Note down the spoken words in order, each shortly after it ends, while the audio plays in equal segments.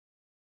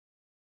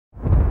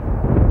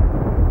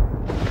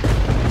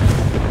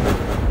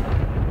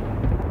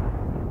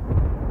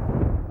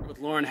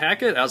Lauren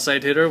Hackett,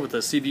 outside hitter with the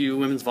CBU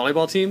women's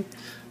volleyball team.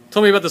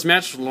 Tell me about this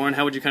match, Lauren.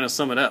 How would you kind of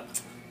sum it up?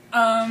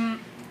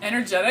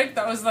 Energetic.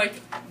 That was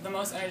like the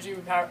most energy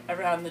we've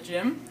ever had in the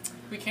gym.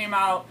 We came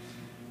out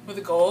with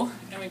a goal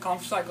and we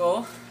accomplished that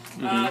goal.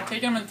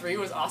 Taking them in 3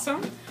 was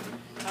awesome,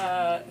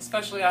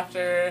 especially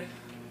after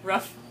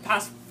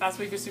past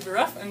week was super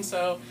rough, and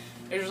so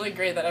it was really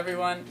great that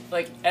everyone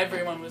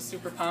was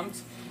super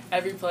pumped.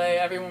 Every play,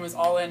 everyone was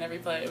all in. Every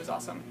play, it was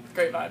awesome.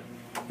 Great vibe.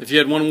 If you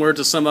had one word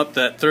to sum up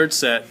that third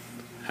set,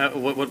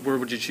 what word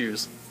would you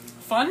choose?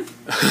 Fun.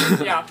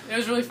 Yeah, it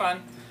was really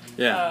fun.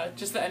 Yeah.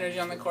 Just the energy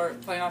on the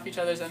court, playing off each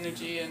other's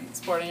energy and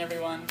supporting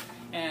everyone,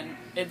 and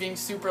it being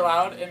super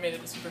loud, it made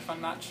it a super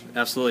fun match.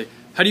 Absolutely.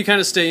 How do you kind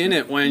of stay in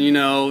it when, you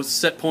know,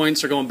 set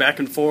points are going back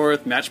and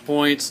forth, match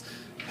points?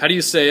 How do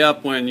you stay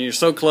up when you're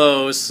so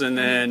close and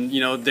then,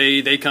 you know,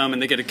 they come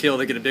and they get a kill,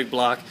 they get a big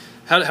block?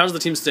 How does the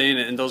team stay in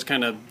it in those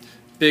kind of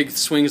big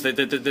swings that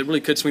really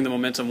could swing the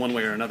momentum one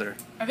way or another?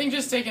 I think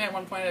just taking it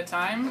one point at a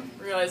time,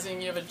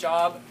 realizing you have a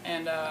job,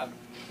 and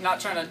not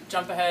trying to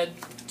jump ahead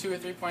 2 or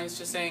 3 points,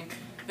 just saying,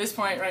 this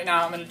point right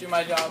now, I'm going to do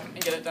my job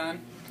and get it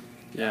done.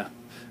 Yeah.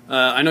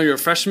 I know you're a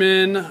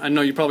freshman. I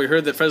know you probably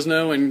heard that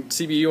Fresno and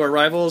CBU are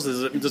rivals.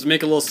 Does it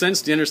make a little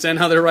sense? Do you understand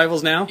how they're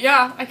rivals now?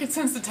 Yeah, I could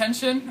sense the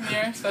tension in the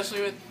air,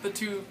 especially with the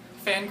 2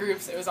 fan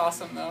groups. It was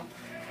awesome, though.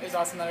 It was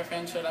awesome that our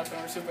fans showed up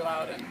and were super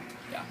loud, and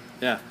yeah.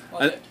 Yeah.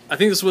 I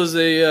think this was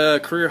a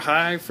career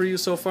high for you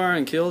so far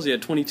in kills. You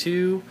had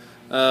 22.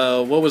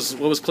 What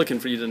was clicking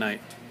for you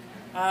tonight?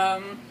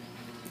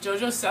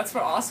 JoJo's sets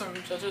were awesome.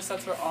 JoJo's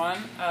sets were on.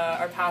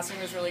 Our passing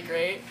was really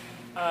great.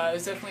 It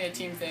was definitely a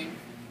team thing.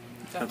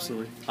 Definitely.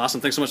 Absolutely. Awesome.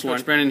 Thanks so much,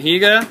 Lauren. Branden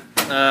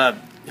Higa,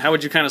 how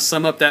would you kind of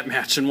sum up that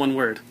match in one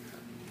word?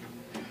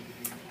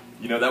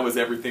 You know, that was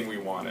everything we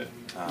wanted.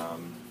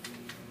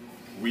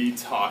 We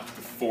talked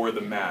before the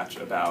match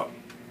about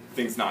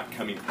things not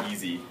coming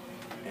easy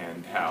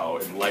and how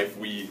in life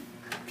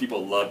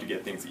people love to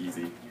get things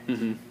easy,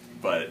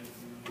 but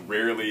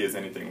rarely is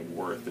anything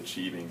worth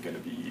achieving going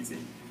to be easy.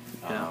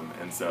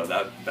 And so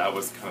that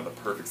was kind of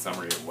the perfect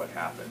summary of what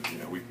happened. You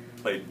know, we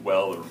played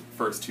well the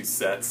first 2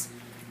 sets,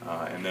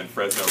 and then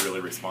Fresno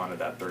really responded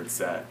that 3rd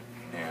set,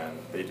 and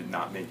they did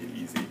not make it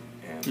easy.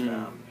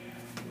 And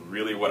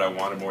really what I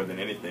wanted more than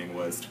anything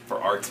was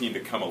for our team to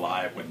come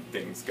alive when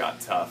things got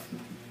tough,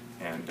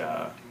 and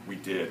we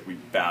did. We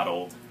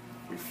battled,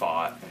 we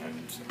fought,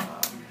 and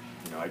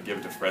you know, I give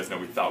it to Fresno.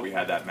 We thought we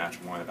had that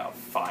match won about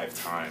 5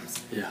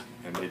 times,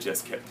 and they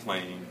just kept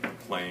playing and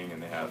playing,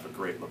 and they have a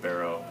great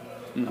libero.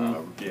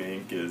 Rukia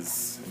Inc.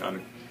 is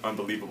an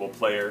unbelievable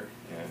player,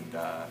 and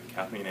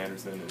Kathleen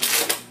Anderson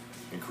is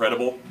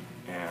incredible,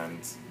 and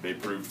they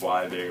proved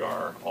why they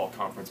are all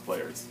conference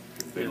players.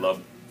 They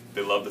love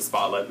the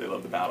spotlight, they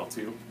love the battle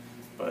too,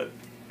 but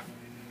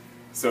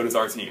so does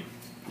our team.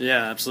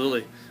 Yeah,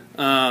 absolutely.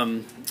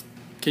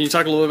 Can you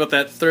talk a little bit about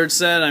that 3rd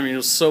set? I mean, it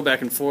was so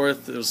back and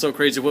forth. It was so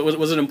crazy.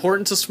 Was it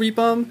important to sweep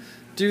them,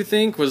 do you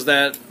think? Was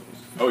that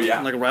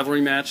like a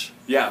rivalry match?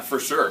 Yeah, for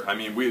sure. I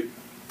mean,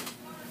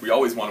 we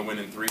always want to win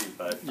in 3,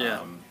 but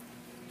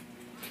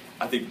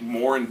I think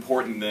more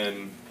important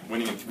than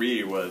winning in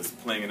 3 was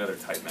playing another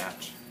tight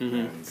match.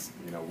 And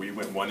you know, we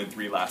went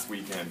 1-3 last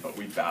weekend, but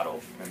we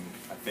battled. And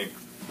I think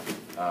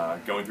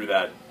going through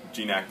that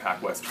GNAC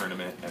Pac West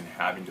tournament and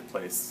having to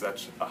play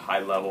such a high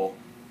level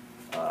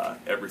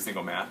every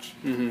single match,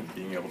 and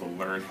being able to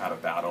learn how to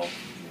battle,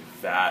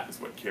 that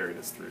is what carried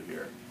us through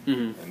here.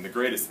 And the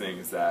greatest thing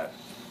is that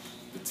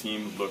the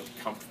team looked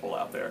comfortable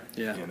out there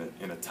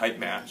in a tight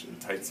match, in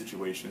tight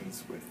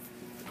situations, with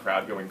the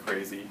crowd going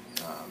crazy.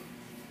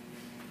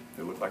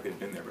 They looked like they'd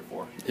been there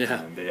before,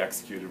 and they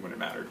executed when it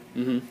mattered.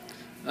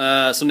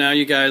 So now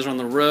you guys are on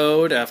the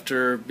road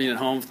after being at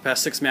home for the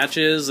past 6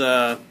 matches.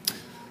 Does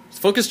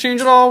focus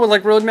change at all with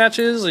like road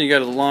matches? Or you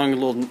got a long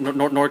little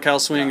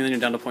NorCal swing, and then you're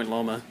down to Point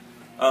Loma?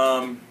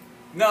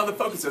 No, the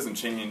focus doesn't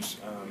change.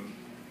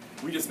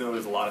 We just know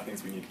there's a lot of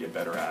things we need to get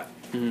better at,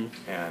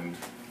 and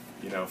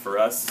you know, for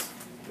us,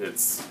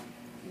 it's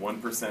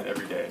 1%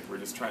 every day. We're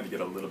just trying to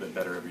get a little bit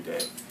better every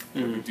day.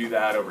 If we do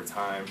that over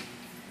time,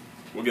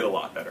 we'll get a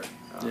lot better.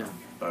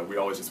 But we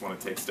always just want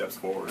to take steps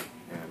forward.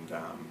 And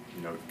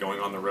you know, going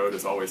on the road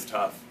is always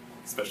tough,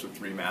 especially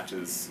 3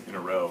 matches in a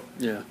row.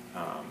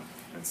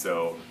 And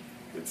so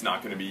it's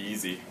not going to be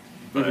easy.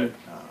 But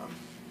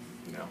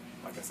you know,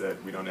 like I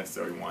said, we don't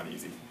necessarily want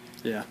easy.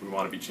 We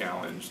want to be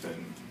challenged,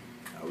 and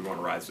we want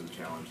to rise to the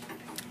challenge.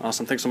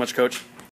 Awesome. Thanks so much, Coach.